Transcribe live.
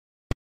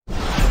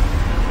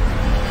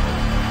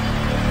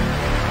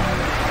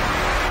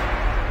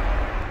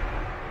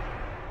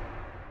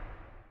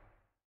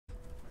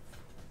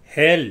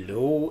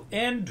Hello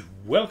and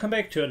welcome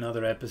back to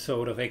another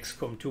episode of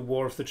Xcom2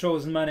 War of the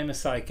Chosen. My name is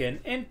Syken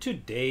and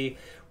today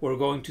we're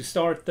going to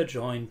start the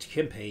joint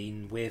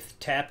campaign with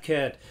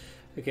Tapcat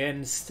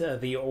against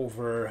the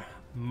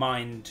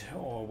Overmind,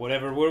 or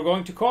whatever we're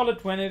going to call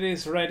it when it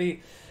is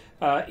ready.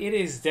 It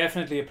is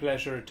definitely a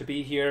pleasure to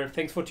be here.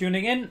 Thanks for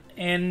tuning in,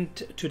 and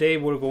today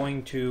we're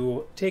going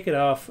to take it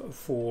off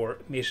for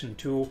mission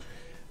 2.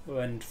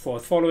 And for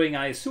following,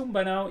 I assume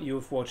by now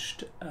you've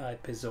watched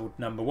episode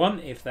number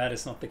 1. If that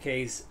is not the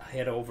case,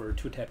 head over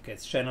to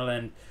Tapcat's channel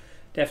and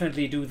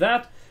definitely do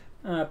that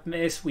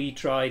as we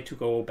try to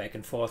go back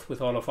and forth with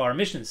all of our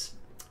missions.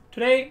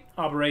 Today,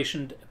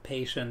 Operation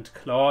Patient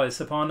Claw is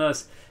upon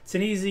us. It's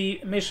an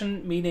easy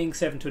mission, meaning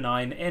 7 to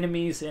 9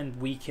 enemies, and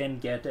we can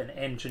get an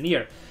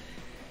engineer.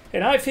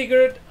 And I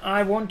figured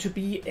I want to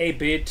be a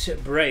bit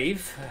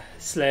brave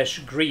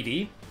 /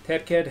 greedy.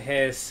 Tapcat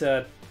has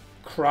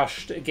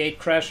crushed a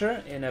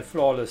Gatecrasher in a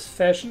flawless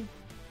fashion,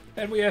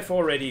 and we have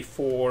already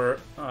 4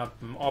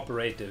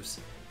 operatives,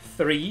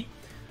 3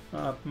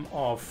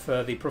 of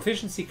the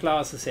proficiency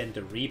classes and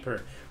the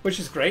Reaper,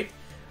 which is great.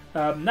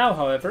 Now,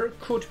 however,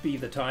 could be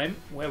the time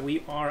where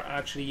we are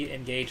actually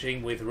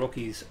engaging with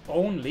rookies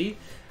only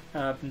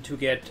to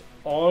get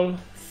all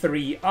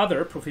 3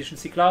 other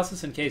proficiency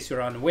classes. In case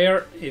you're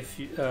unaware, if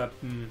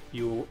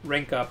you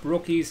rank up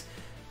rookies,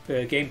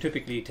 the game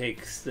typically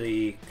takes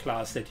the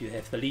class that you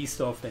have the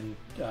least of and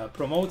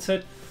promotes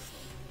it.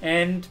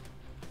 And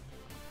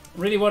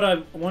really what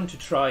I want to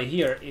try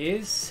here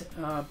is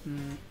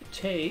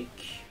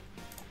take,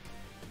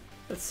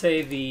 let's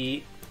say,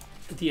 the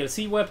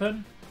DLC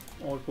weapon,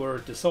 Old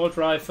World Assault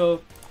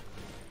Rifle.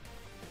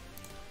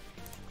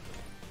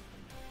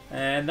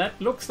 And that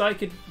looks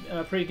like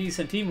a pretty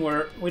decent team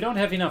where we don't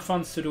have enough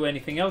funds to do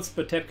anything else,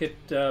 but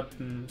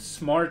Tapcat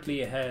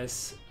smartly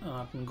has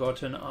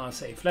gotten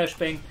us a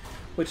flashbang,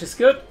 which is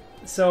good.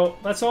 So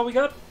that's all we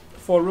got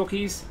for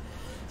rookies.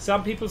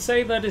 Some people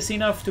say that is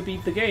enough to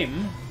beat the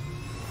game,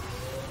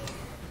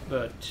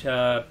 but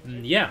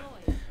yeah,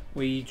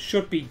 we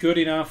should be good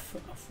enough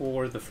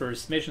for the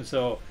first mission.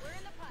 So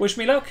wish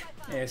me luck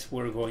as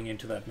we're going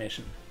into that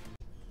mission.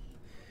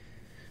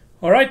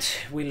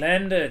 Alright, we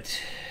landed.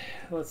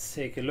 Let's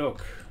take a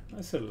look.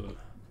 Nice little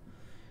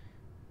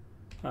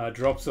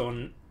drop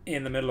zone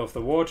in the middle of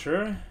the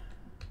water.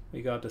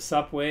 We got the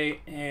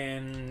subway,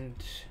 and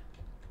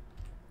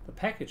the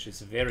package is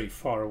very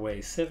far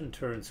away. 7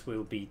 turns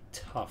will be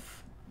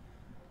tough.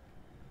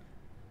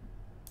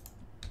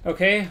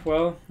 Okay,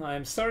 well,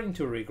 I'm starting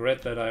to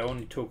regret that I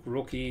only took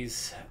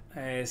rookies,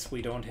 as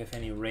we don't have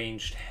any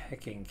ranged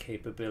hacking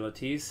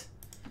capabilities.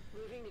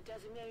 Moving to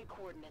designated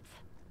coordinates.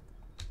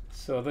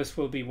 So this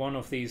will be one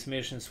of these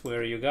missions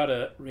where you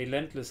gotta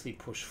relentlessly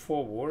push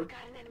forward. Got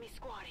an enemy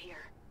squad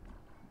here.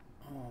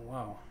 Oh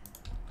wow.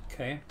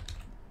 Okay.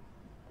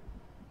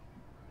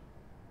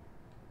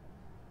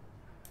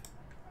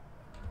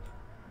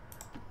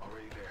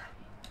 Already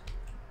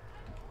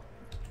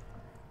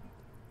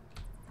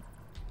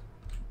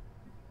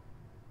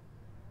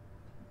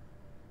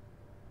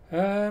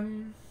there.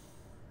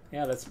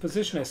 Yeah, let's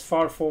position as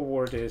far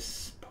forward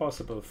as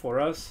possible for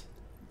us.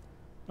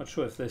 Not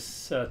sure if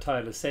this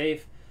tile is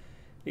safe.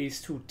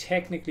 These 2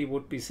 technically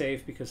would be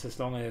safe because as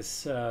long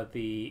as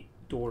the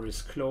door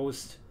is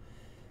closed,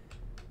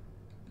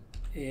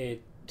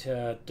 it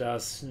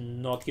does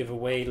not give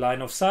away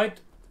line of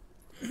sight.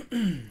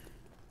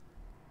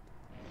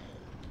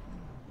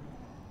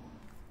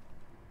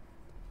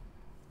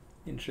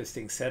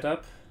 Interesting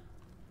setup.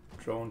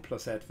 Drone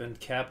plus Advent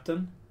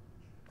Captain.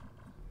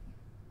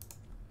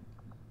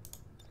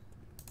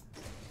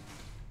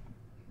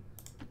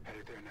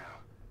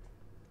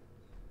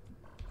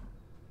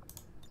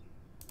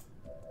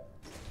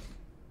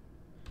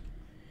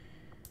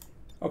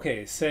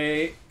 Okay,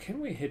 say, can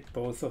we hit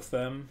both of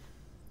them?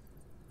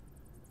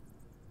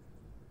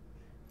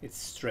 It's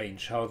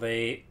strange how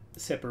they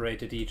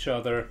separated each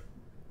other,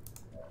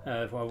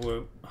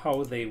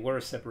 how they were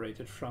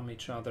separated from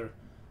each other.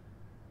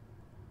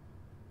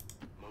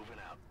 moving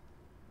out.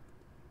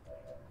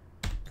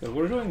 Good,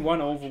 we're doing 1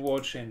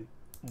 Overwatch and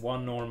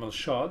 1 normal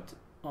shot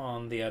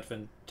on the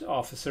Advent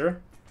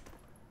Officer.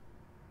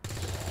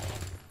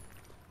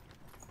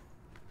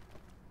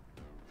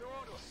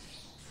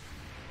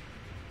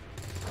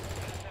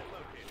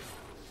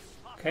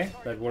 Okay,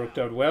 that worked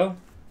out well.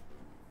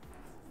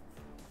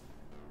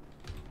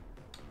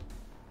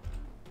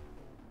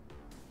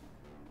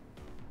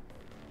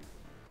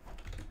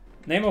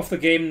 Name of the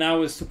game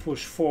now is to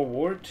push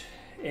forward.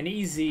 An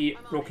easy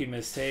rookie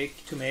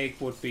mistake to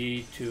make would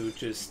be to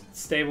just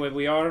stay where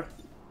we are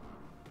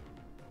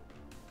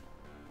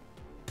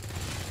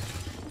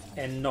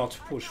and not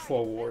push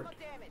forward.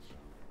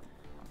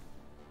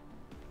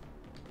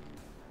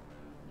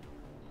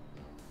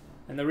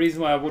 And the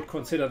reason why I would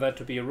consider that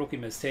to be a rookie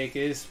mistake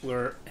is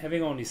we're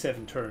having only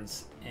 7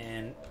 turns,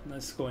 and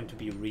it's going to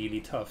be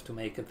really tough to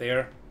make it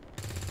there.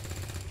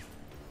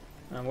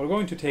 And we're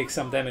going to take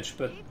some damage,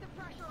 but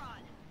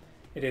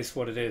it is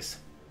what it is.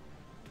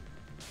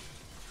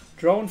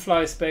 Drone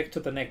flies back to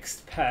the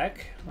next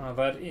pack.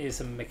 That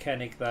is a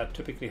mechanic that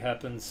typically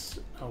happens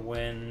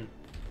when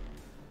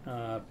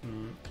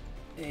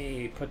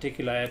a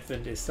particular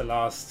advent is the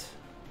last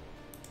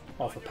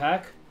of a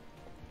pack,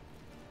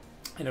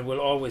 and it will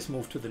always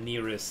move to the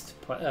nearest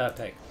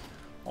pack.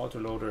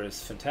 Autoloader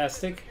is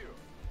fantastic.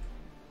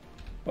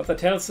 What that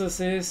tells us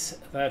is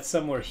that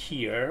somewhere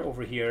here,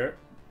 over here,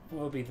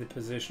 will be the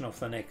position of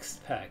the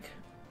next pack.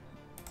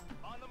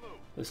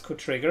 This could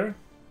trigger,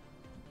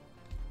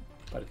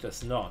 but it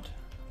does not.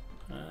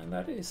 And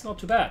that is not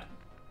too bad.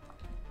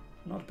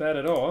 Not bad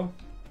at all.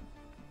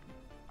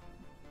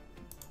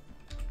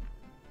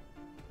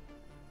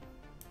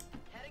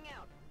 Heading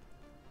out.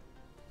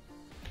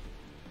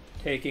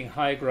 Taking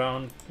high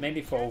ground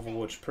mainly for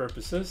Overwatch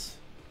purposes.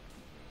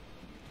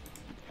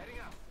 Heading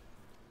out.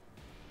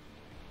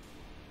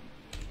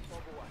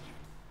 Overwatch.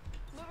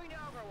 Moving to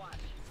Overwatch.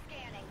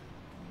 Scanning.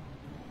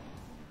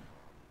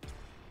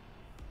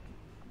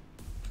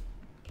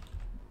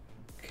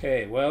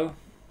 Okay, well,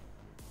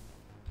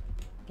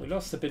 we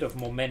lost a bit of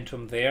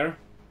momentum there.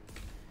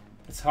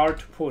 It's hard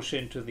to push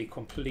into the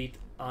complete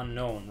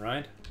unknown,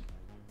 right?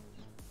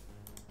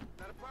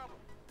 Not a problem.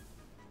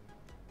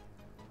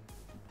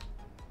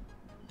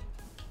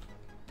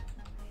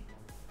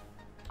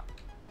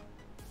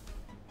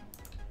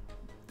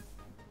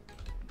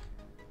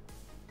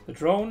 The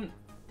drone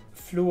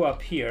flew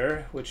up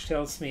here, which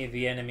tells me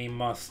the enemy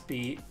must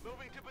be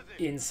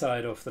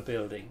inside of the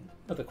building.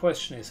 But the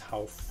question is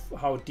how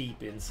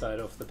deep inside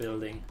of the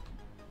building.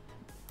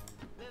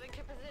 Moving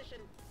to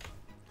position.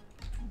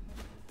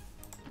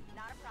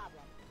 Not a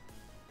problem.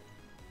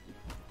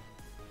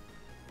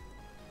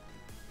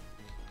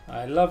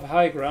 I love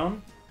high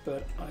ground,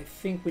 but I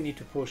think we need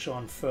to push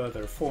on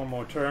further. 4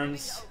 more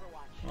turns.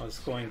 Well, it's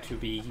going to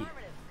be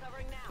Affirmative.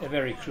 Covering now. a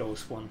very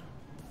close one.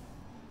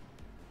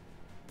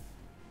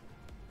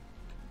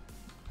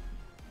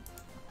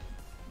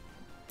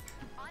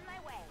 On my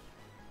way.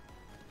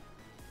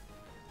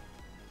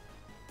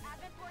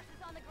 Advent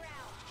forces on the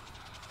ground.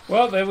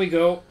 Well, there we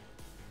go.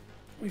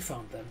 We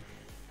found them.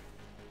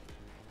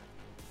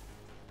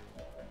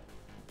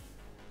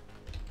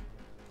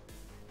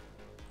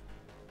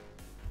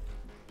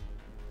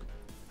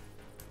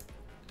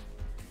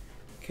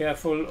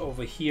 Careful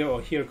over here,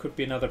 or here could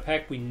be another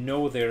pack. We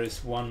know there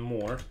is one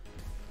more.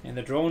 And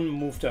the drone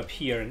moved up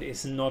here and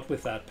is not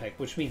with that pack,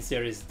 which means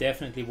there is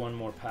definitely one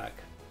more pack.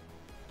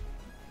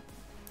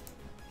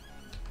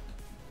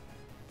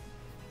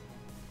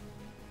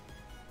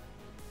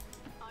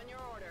 On your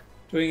order.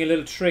 Doing a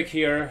little trick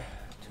here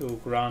to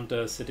grant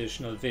us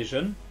additional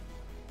vision.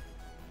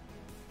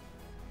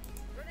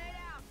 Grenade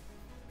out.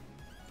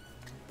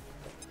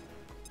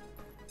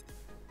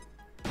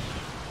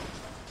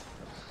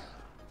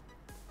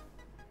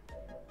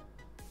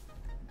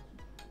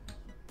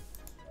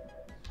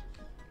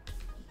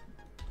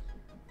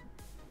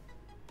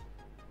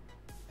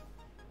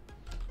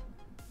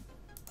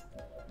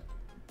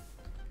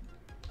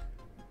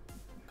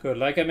 Good,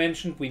 like I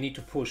mentioned, we need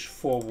to push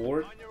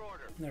forward. On your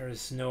order. There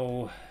is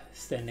no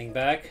standing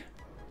back.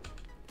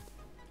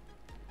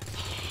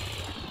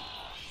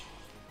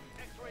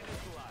 X-ray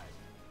neutralized.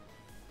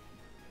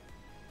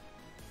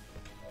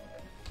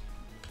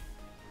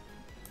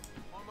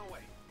 On my way.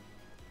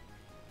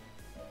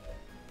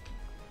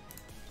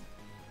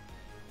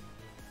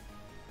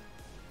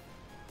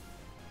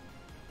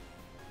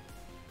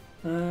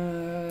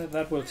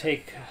 That will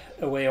take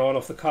away all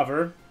of the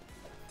cover.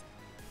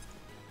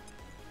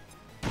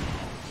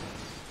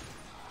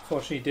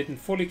 Fortunately, didn't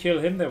fully kill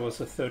him. There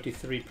was a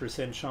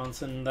 33%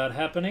 chance in that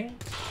happening.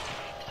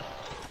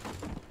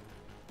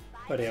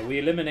 But yeah, we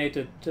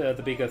eliminated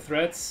the bigger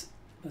threats.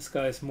 This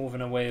guy's moving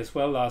away as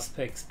well. Last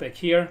pack's back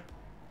here.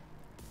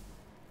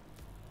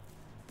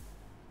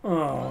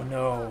 Oh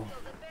no.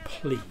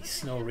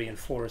 Please, no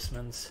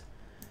reinforcements.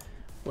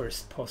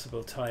 Worst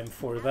possible time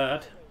for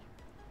that.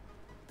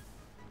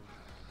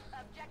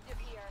 Objective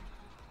here.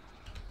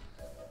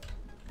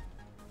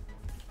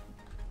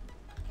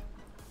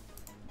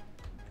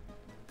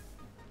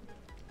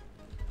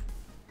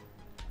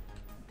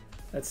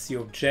 That's the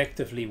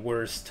objectively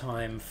worst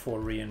time for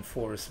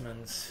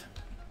reinforcements.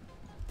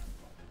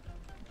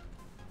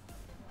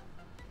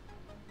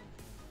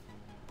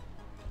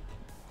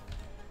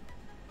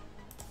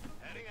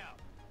 Heading out.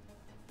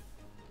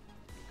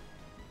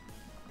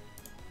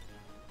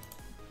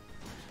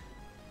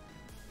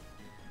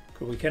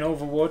 Good, we can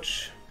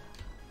overwatch.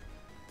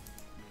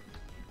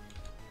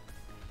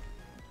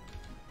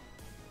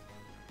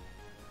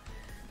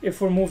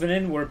 If we're moving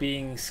in, we're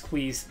being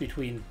squeezed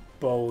between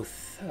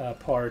both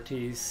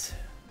parties.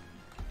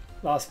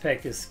 Last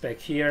pack is back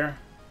here.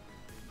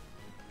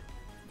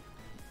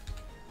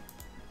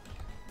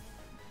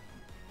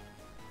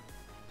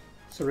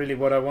 So really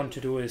what I want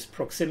to do is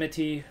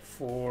proximity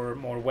for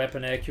more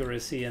weapon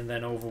accuracy, and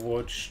then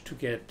overwatch to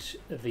get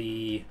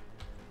the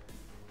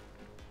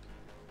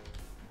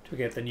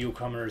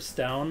newcomers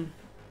down.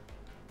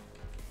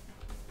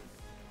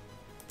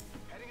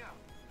 Heading out.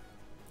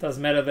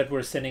 Doesn't matter that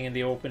we're standing in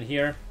the open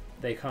here.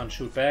 They can't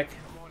shoot back.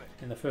 I'm on it.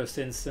 in the first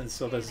instance.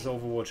 So this is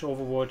Overwatch,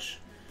 Overwatch.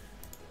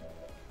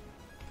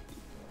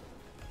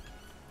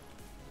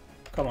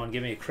 Come on,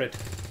 give me a crit.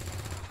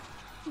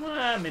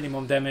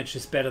 Minimum damage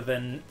is better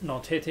than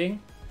not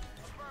hitting.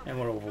 And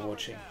we're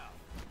overwatching.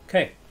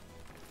 Okay.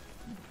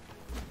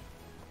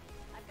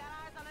 I've got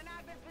eyes on an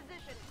active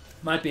position.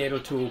 Might be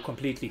able to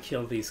completely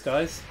kill these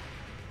guys.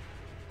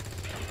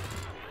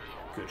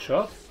 Good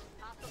shot.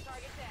 Hostile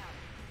target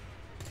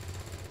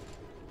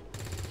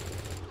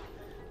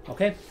down.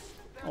 Okay.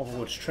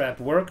 Overwatch trap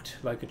worked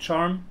like a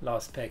charm.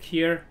 Last pack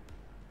here.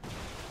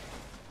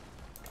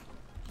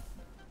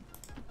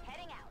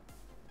 Heading out.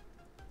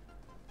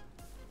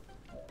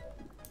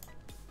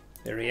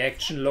 Very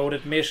action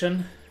loaded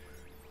mission.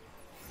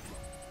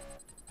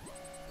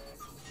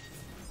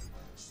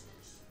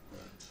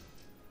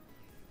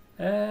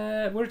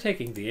 We're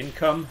taking the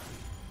income.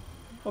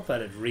 Hope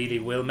that it really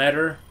will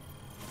matter.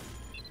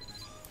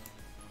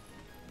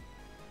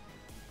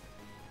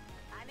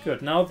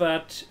 Good, now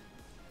that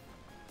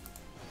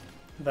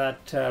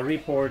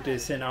report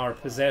is in our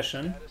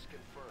possession,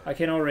 I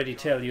can already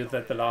tell you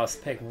that the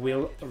last pack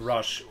will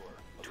rush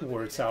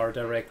towards our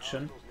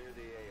direction.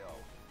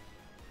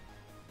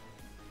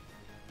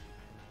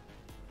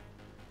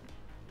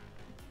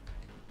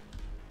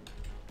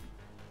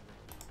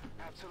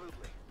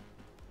 Absolutely.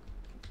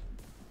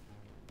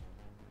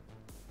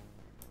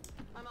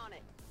 I'm on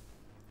it.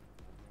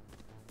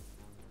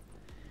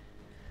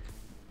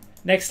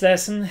 Next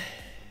lesson,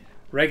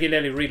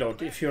 regularly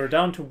reload. If you're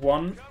down to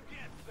 1,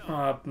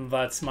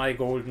 that's my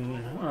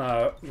golden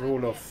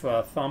rule of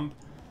thumb.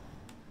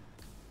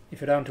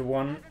 If you're down to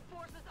 1,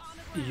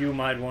 you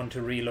might want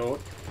to reload.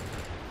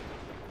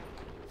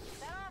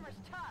 That armor's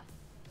tough.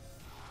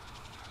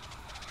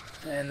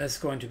 And this is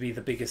going to be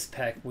the biggest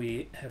pack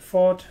we have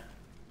fought.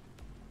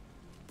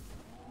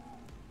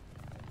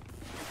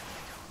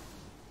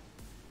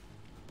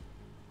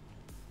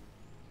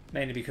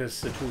 Mainly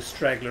because the 2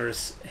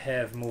 stragglers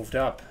have moved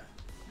up.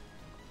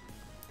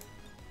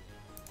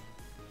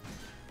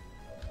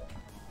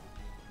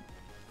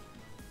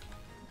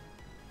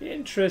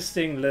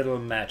 Interesting little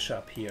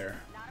matchup here.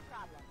 Not a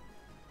problem.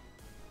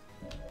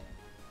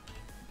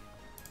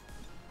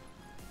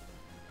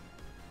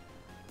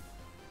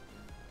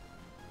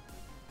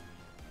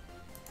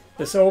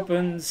 This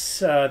opens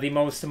the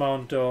most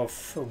amount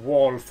of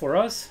wall for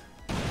us.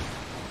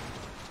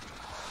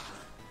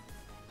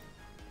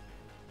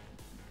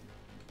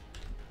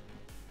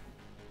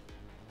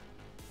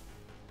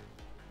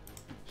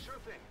 Sure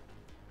thing.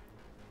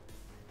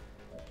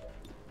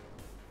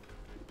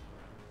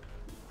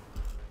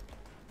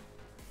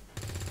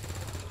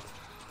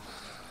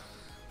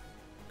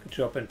 Good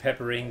job in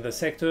peppering the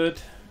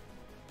sectoid.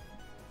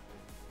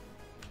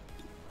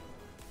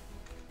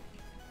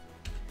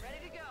 Ready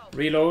to go.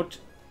 Reload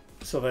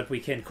so that we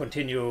can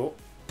continue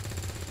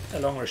a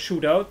longer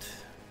shootout.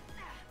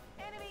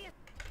 Enemy is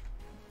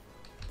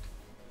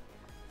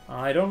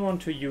I don't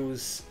want to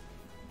use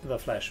the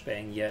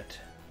flashbang yet.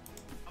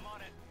 I'm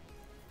on it.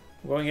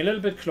 I'm going a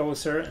little bit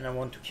closer and I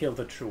want to kill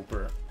the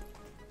trooper.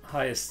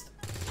 Highest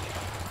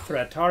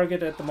threat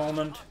target at the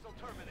moment. Hostile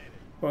terminated.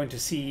 Going to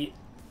see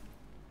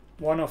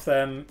one of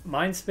them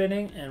mind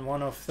spinning and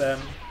one of them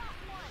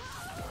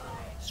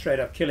straight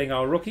up killing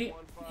our rookie.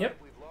 Yep,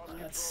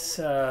 that's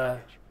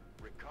the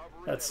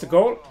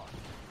goal. We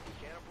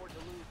can't afford to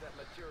lose that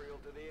material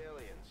to the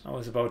aliens. I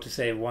was about to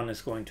say one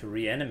is going to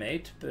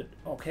reanimate, but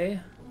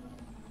okay.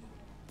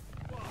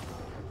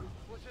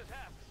 What just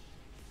happened?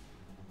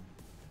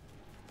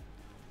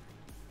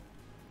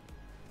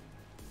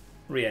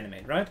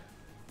 Reanimate, right?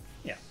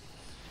 Yeah.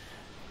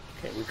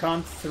 Okay, we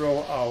can't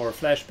throw our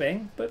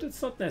flashbang, but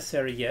it's not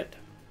necessary yet.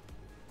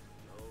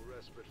 No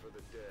respite for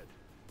the dead.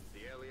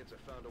 The aliens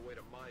have found a way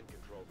to mind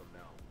control them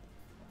now.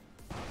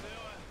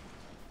 Doing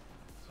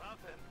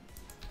something.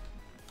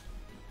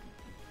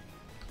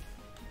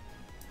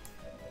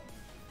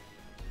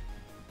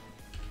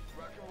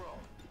 Rock and roll.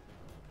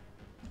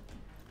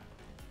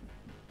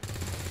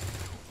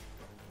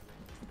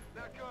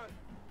 Not good.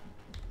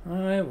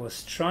 I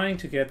was trying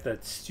to get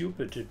that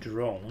stupid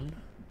drone.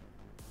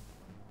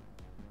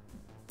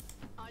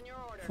 On your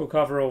order. Full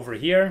cover over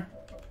here,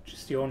 which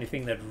is the only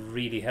thing that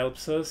really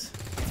helps us.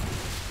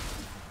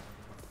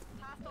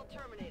 Hostile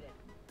terminated.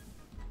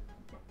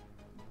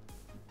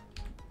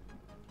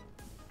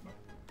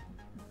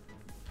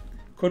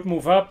 Could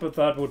move up, but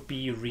that would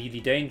be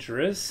really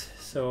dangerous.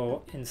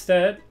 So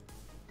instead,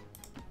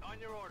 On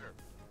your order.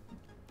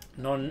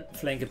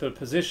 non-flankable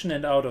position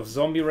and out of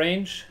zombie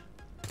range.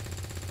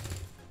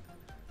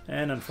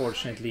 And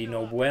unfortunately,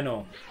 no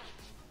bueno.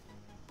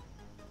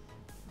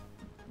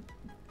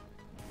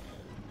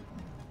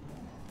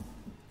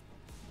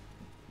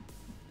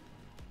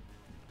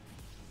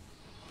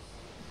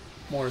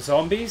 More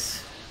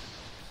zombies.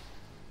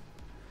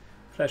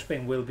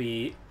 Flashbang will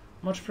be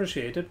much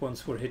appreciated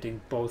once we're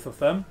hitting both of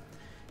them.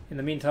 In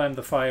the meantime,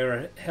 the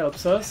fire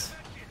helps us.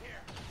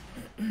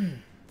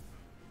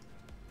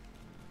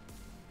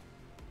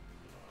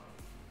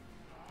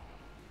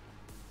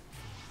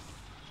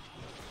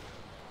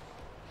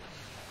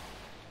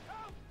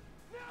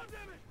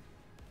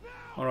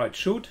 Alright,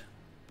 shoot.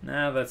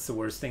 Nah, that's the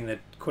worst thing that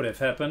could have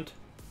happened.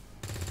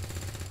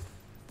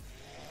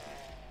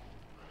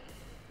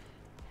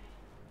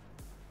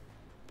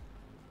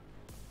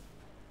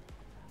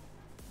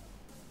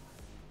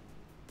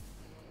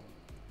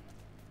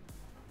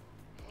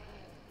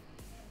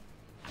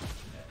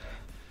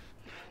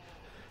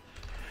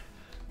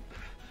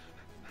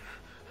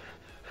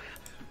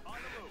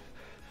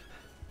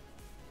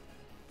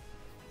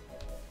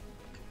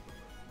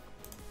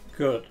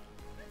 Good.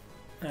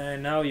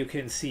 And now you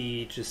can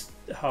see just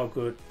how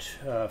good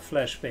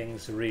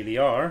flashbangs really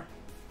are.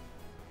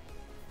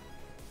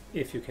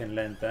 If you can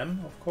land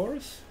them, of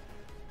course.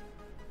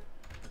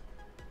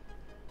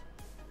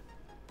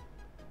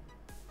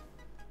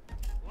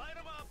 Light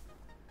 'em up.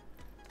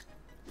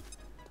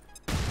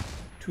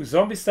 2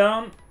 zombies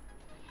down.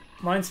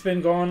 Mind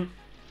spin gone.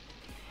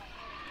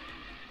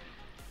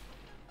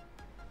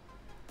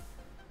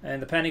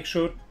 And the panic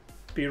should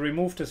be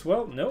removed as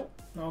well. No.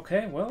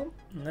 Okay, well,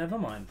 never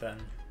mind then.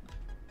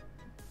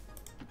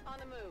 On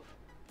the move.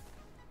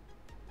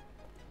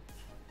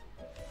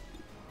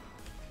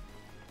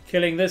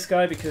 Killing this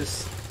guy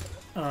because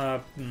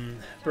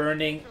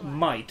burning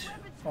might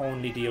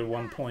only deal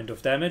 1 point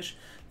of damage.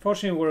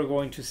 Fortunately, we're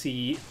going to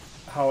see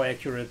how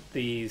accurate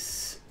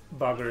these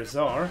buggers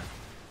are.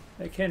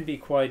 They can be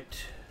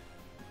quite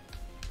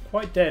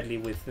deadly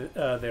with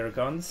their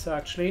guns,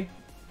 actually.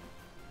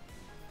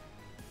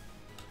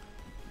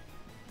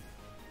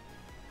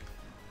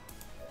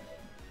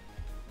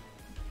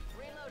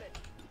 Reloaded.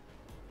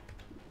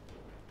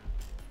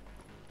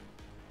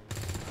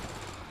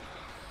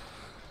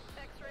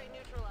 X-ray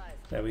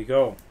neutralized. There we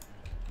go.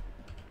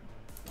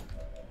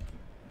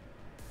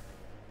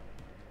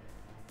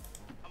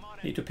 I'm on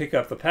it. Need to pick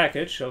up the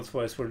package,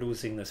 otherwise we're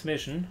losing this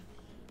mission.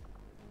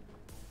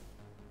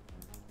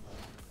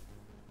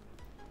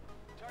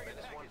 Target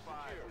is 1-5.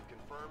 We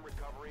confirm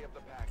recovery of the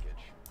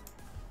package.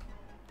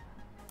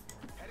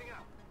 Heading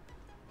out.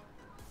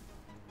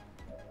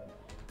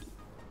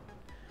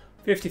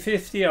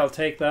 50-50, I'll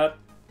take that.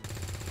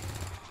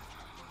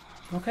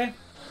 Okay.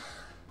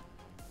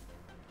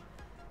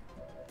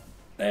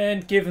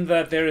 And given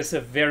that there is a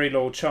very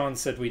low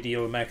chance that we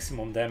deal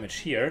maximum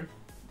damage here,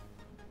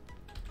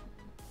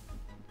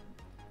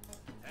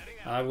 Heading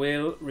out. I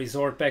will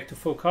resort back to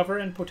full cover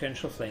and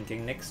potential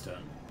flanking next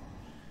turn.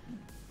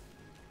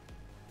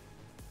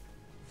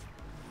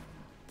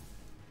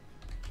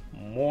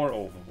 More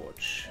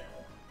Overwatch.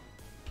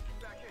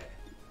 Back in.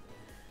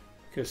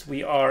 Because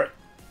we are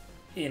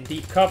in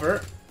deep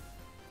cover.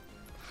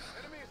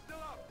 Enemy is still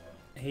up.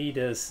 He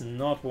does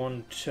not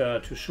want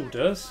to shoot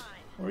us.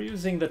 We're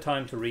using the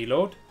time to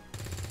reload.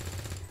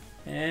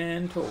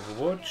 And to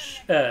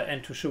Overwatch.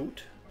 And to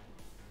shoot.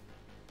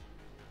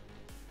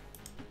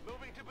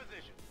 Moving to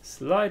position.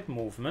 Slight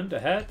movement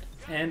ahead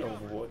and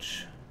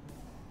Overwatch.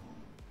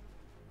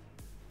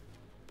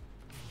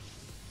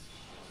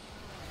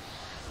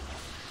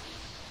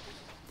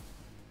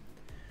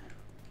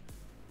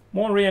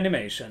 More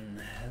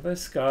reanimation.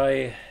 This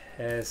guy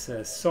has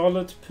a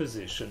solid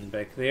position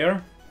back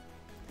there.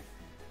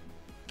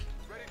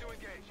 Ready to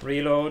engage.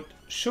 Reload,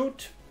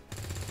 shoot.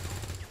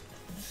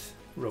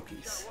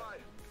 Rookies.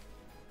 Wide.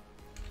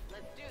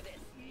 Let's do this.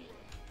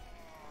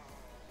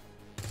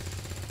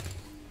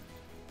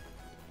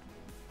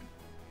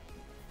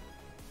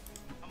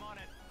 I'm on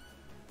it.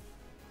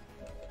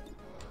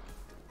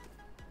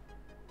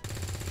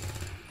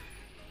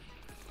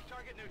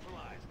 Target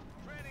neutralized.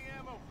 Training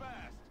ammo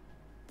fast.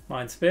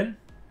 Mind spin.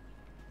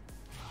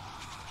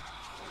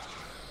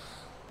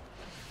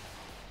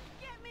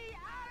 Get me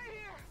out of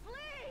here,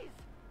 please.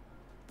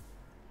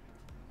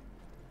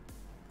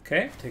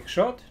 Okay, take a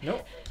shot.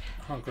 No.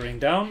 Hunkering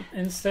down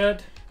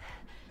instead.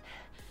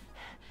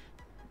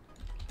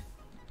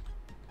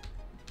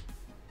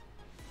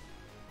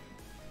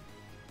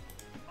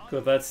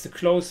 Good, that's the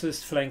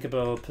closest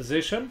flankable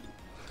position.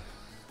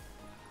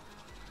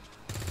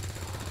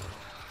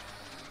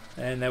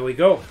 And there we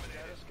go.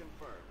 Status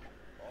confirmed.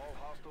 All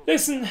hostiles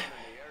Listen, in the area.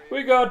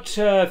 we got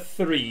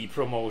 3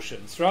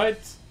 promotions,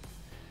 right?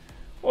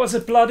 Was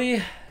it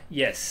bloody?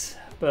 Yes,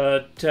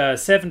 but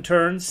 7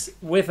 turns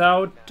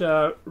without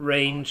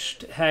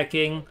ranged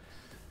hacking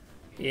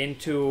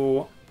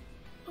into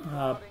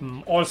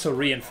also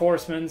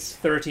reinforcements,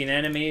 13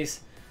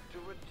 enemies.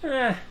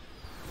 It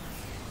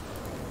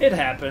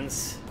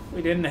happens.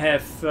 We didn't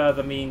have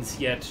the means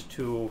yet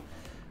to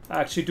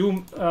actually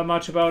do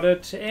much about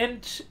it,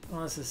 and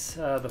this is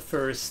the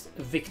first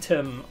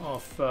victim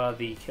of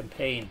the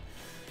campaign.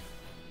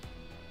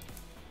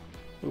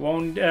 We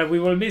won't. We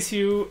will miss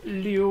you,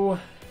 Liu.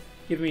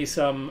 Give me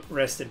some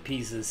rest in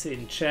pieces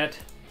in chat.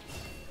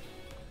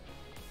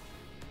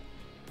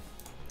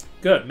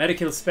 Good,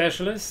 medical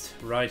specialist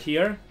right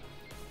here.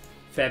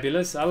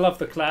 Fabulous. I love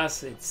the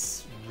class.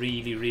 It's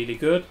really, really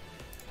good.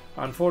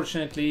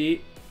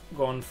 Unfortunately,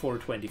 gone for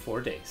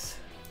 24 days.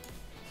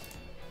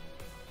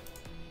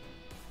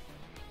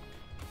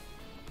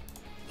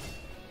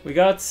 We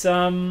got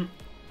some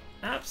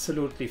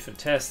absolutely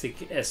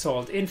fantastic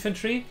assault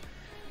infantry.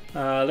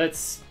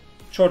 Let's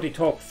shortly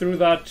talk through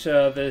that.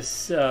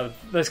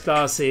 This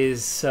class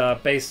is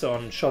based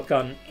on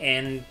shotgun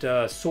and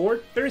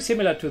sword, very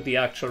similar to the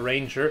actual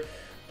ranger,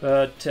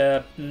 but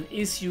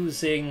is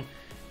using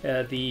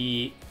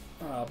the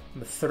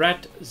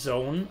threat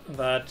zone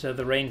that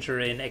the ranger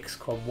in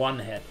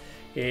Xcom2 had.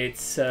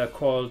 It's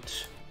called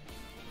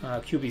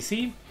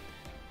QBC,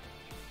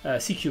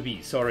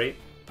 CQB, sorry.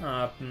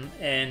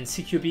 And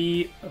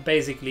CQB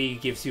basically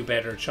gives you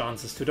better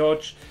chances to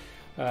dodge,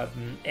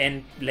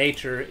 and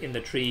later in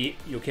the tree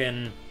you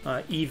can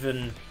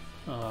even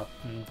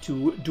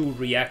do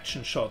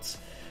reaction shots.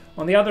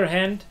 On the other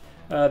hand,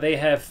 they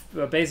have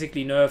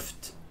basically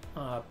nerfed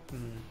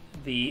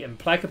the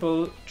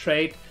implacable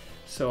trait,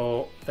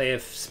 so they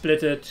have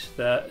split it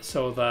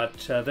so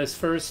that this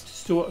first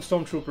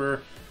stormtrooper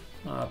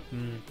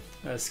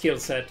skill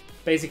set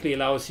basically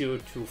allows you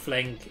to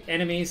flank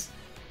enemies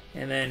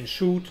and then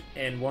shoot,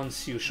 and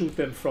once you shoot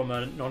them from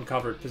a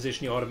non-covered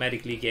position you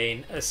automatically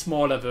gain a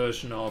smaller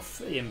version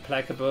of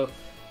implacable.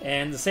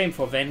 And the same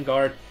for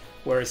Vanguard,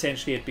 where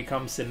essentially it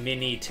becomes a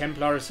mini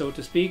Templar, so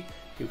to speak.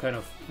 You kind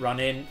of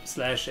run in,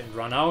 slash and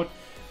run out.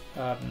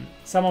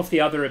 Some of the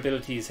other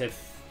abilities have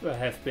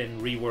been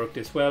reworked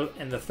as well,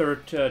 and the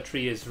third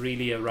tree is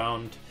really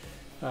around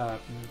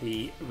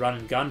the run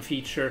and gun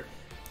feature.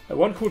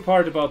 One cool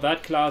part about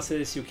that class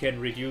is you can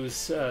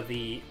reduce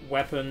the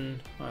weapon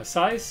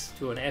size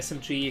to an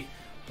SMG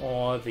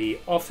or the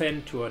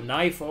offhand to a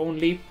knife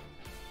only,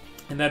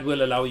 and that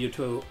will allow you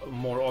to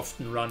more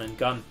often run and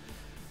gun.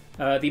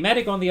 The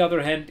medic, on the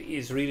other hand,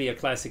 is really a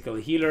classical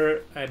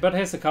healer, but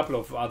has a couple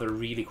of other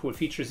really cool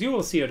features. You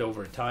will see it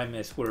over time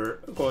as we're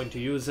going to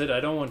use it.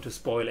 I don't want to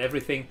spoil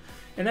everything.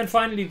 And then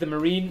finally the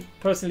Marine,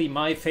 personally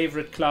my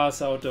favorite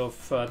class out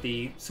of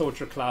the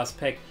soldier class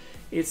pack.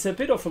 It's a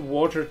bit of a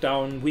watered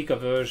down, weaker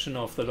version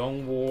of the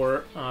Long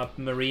War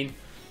Marine.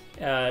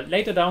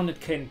 Later down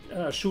it can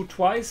shoot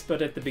twice,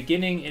 but at the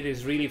beginning it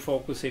is really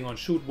focusing on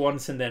shoot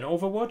once and then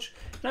overwatch.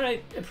 And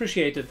I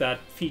appreciated that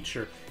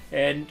feature.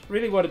 And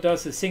really what it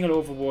does is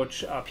single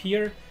overwatch up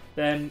here,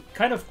 then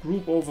kind of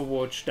group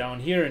overwatch down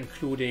here,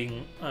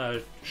 including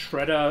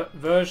shredder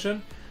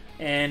version.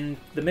 And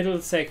the middle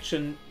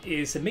section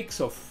is a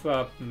mix of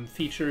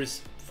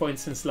features, for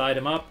instance light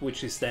them up,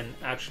 which is then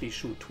actually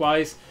shoot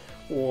twice,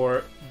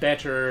 or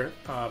better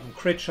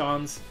crit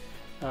chance,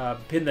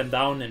 pin them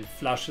down and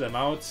flush them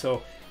out.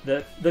 So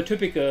the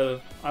typical,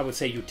 I would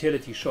say,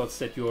 utility shots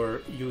that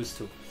you're used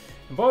to.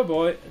 And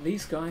boy,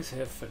 these guys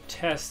have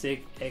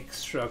fantastic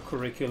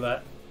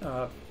extracurricular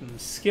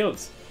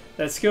skills.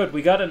 That's good.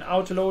 We got an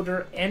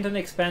autoloader and an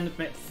expanded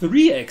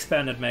 3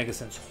 expanded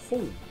magazines.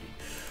 Holy,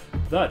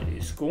 that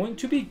is going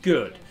to be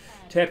good.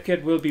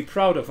 Tapcat will be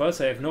proud of us.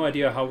 I have no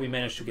idea how we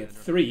managed to get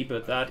 3,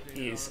 but that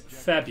is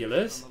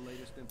fabulous.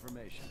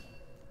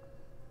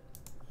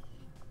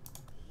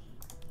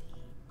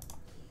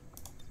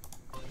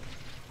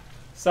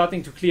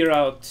 Starting to clear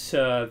out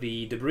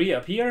the debris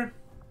up here,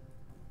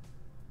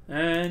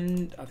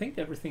 and I think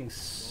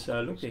everything's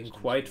looking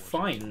quite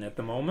fine at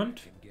the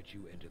moment. Get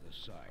you into the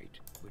site,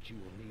 but you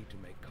will need to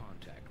make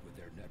contact with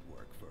their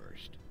network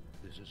first.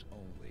 This is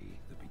only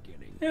the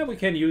beginning. Yeah, we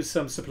can use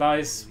some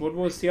supplies. What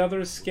was the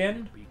other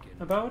scan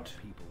about?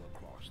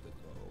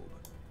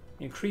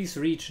 Increase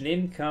reach and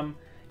income.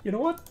 You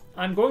know what?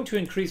 I'm going to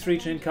increase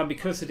reach and income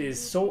because it is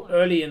so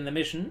early in the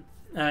mission,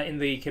 in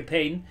the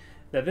campaign,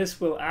 that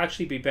this will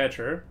actually be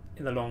better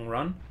in the long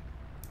run.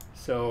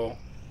 So,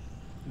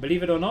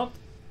 believe it or not,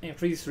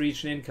 increased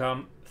reach and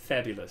income,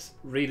 fabulous,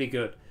 really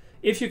good.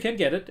 If you can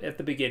get it at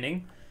the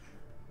beginning,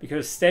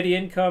 because steady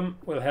income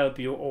will help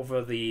you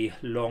over the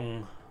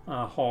long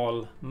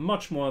haul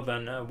much more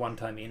than a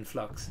one-time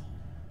influx.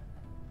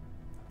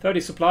 30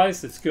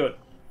 supplies, that's good.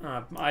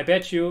 I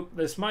bet you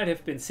this might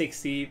have been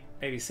 60,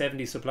 maybe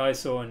 70 supplies,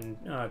 so in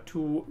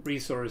 2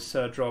 resource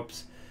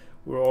drops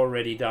were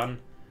already done.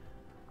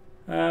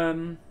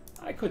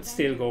 I could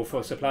still go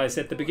for supplies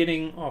at the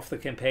beginning of the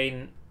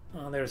campaign.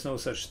 There's no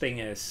such thing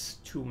as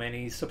too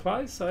many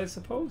supplies, I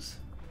suppose.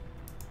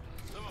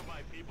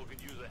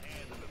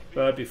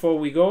 But before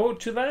we go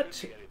to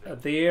that,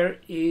 there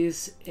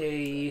is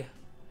a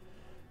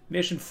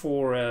mission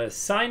for a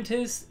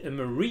scientist, a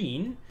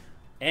marine,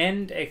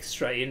 and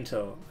extra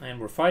intel, and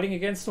we're fighting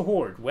against the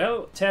Horde.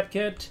 Well,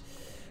 Tapcat,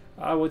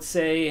 I would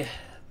say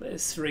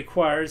this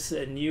requires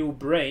a new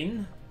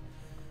brain.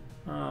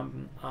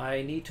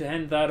 I need to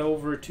hand that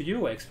over to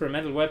you.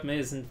 Experimental weapon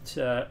isn't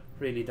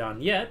really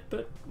done yet,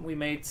 but we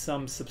made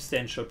some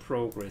substantial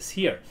progress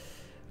here.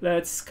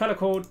 Let's color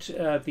code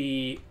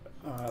the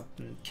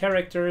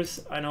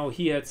characters. I know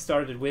he had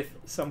started with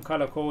some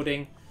color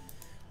coding.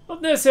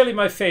 Not necessarily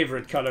my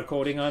favorite color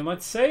coding, I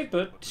might say,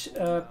 but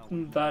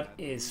that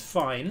is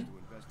fine.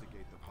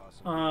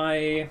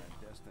 I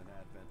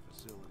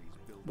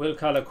will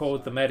color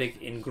code the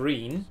medic in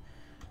green.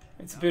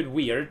 It's a bit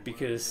weird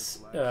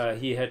because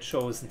he had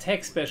chosen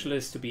tech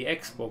specialist to be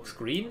Xbox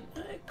green.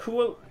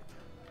 Cool.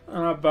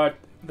 But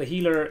the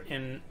healer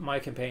in my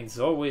campaign is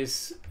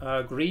always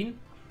green.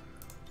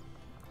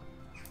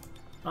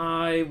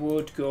 I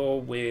would go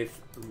with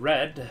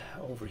red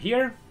over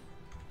here.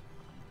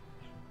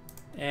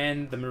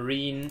 And the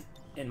Marine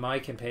in my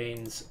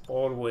campaigns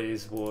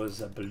always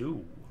was a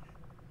blue.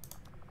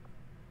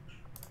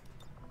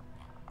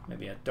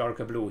 Maybe a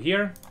darker blue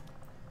here.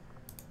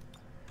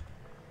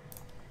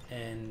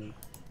 And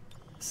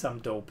some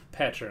dope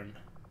pattern.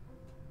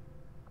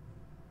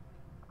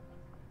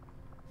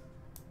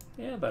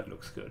 Yeah, that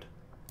looks good.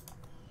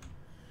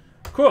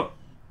 Cool.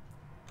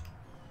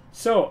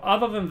 So,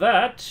 other than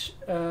that,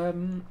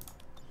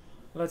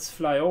 let's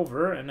fly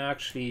over and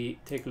actually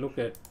take a look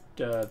at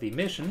the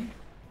mission.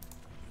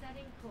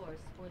 Setting course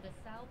for the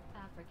South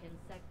African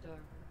sector.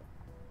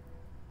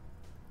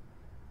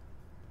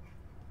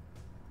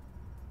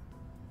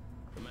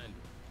 Commander,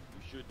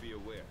 you should be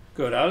aware.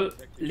 Good, I'll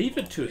leave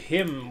it to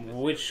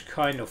him which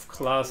kind of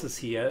classes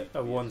he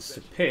wants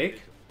to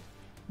pick.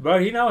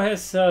 But he now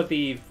has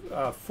the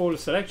full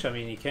selection. I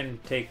mean, he can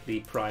take the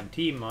prime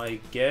team, I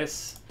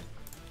guess.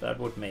 That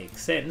would make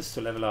sense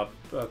to level up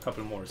a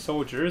couple more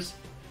soldiers.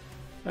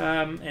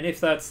 And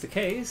if that's the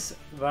case,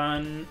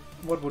 then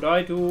what would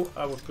I do?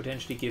 I would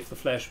potentially give the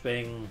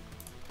flashbang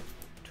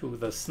to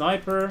the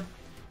sniper.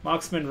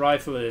 Marksman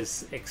rifle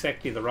is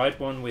exactly the right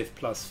one with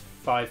plus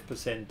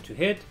 5% to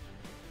hit.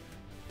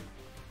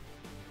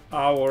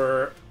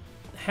 Our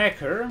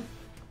hacker...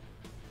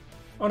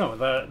 Oh no,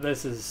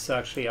 this is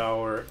actually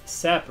our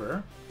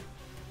sapper.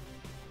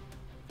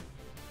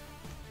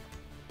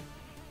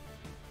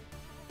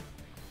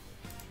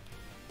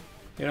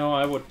 You know,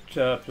 I would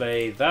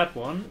play that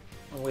one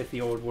with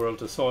the old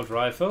world assault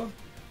rifle.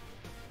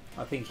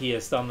 I think he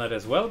has done that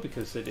as well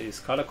because it is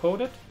color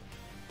coded.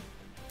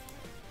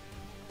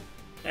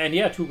 And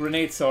yeah, 2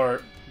 grenades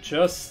are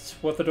just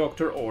what the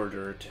doctor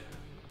ordered.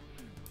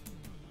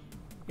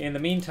 In the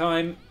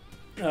meantime,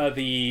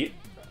 the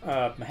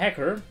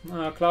hacker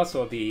class,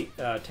 or the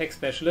tech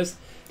specialist,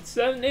 it's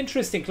an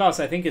interesting class.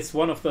 I think it's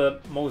one of the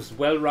most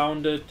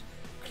well-rounded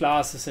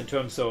classes in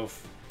terms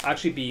of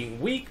actually being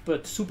weak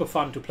but super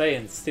fun to play,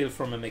 and still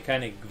from a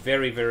mechanic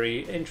very,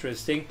 very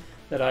interesting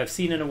that I've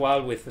seen in a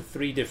while with the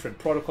 3 different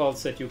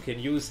protocols that you can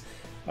use.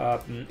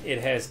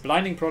 It has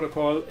blinding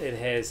protocol, it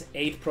has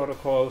aid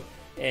protocol,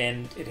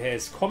 and it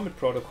has combat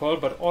protocol,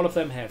 but all of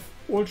them have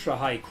ultra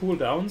high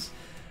cooldowns.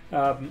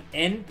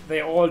 And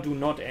they all do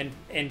not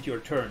end your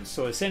turn.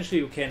 So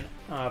essentially you can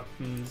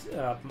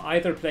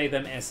either play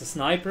them as a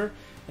sniper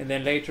and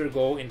then later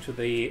go into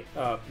the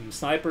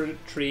sniper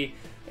tree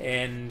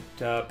and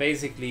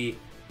basically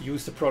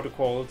use the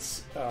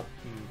protocols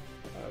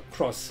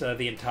across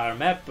the entire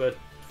map, but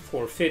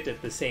forfeit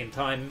at the same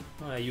time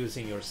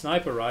using your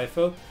sniper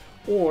rifle,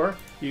 or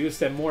you use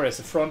them more as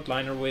a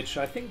frontliner, which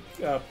I think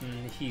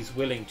he's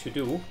willing to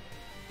do.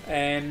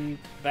 And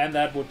then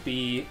that would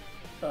be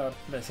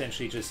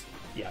essentially just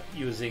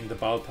using the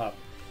bullpup.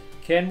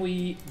 Can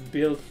we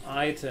build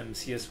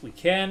items? Yes, we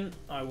can.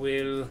 I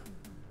will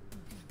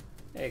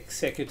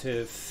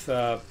executive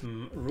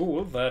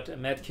rule that a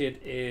medkit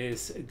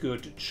is a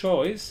good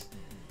choice.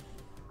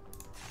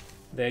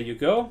 There you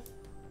go.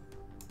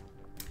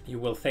 You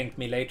will thank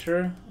me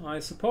later, I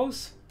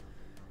suppose.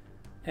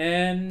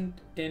 And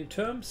in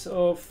terms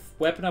of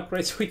weapon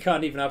upgrades, we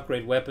can't even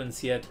upgrade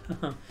weapons yet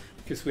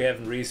because we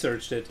haven't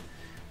researched it.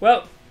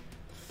 Well,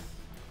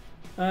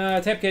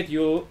 Tapcat,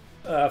 you'll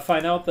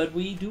find out that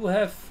we do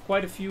have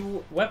quite a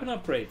few weapon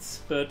upgrades,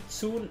 but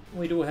soon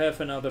we do have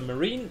another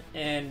Marine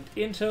and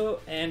Intel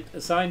and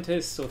a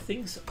Scientist, so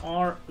things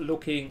are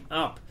looking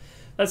up.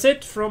 That's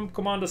it from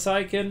Commander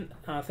Syken.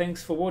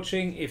 Thanks for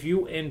watching. If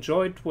you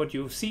enjoyed what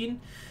you've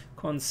seen,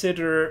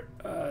 consider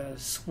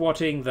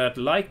squatting that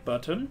like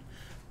button,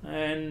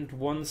 and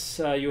once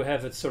you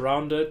have it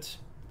surrounded,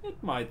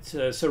 it might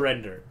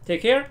surrender.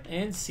 Take care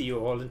and see you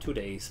all in 2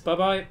 days. Bye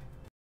bye.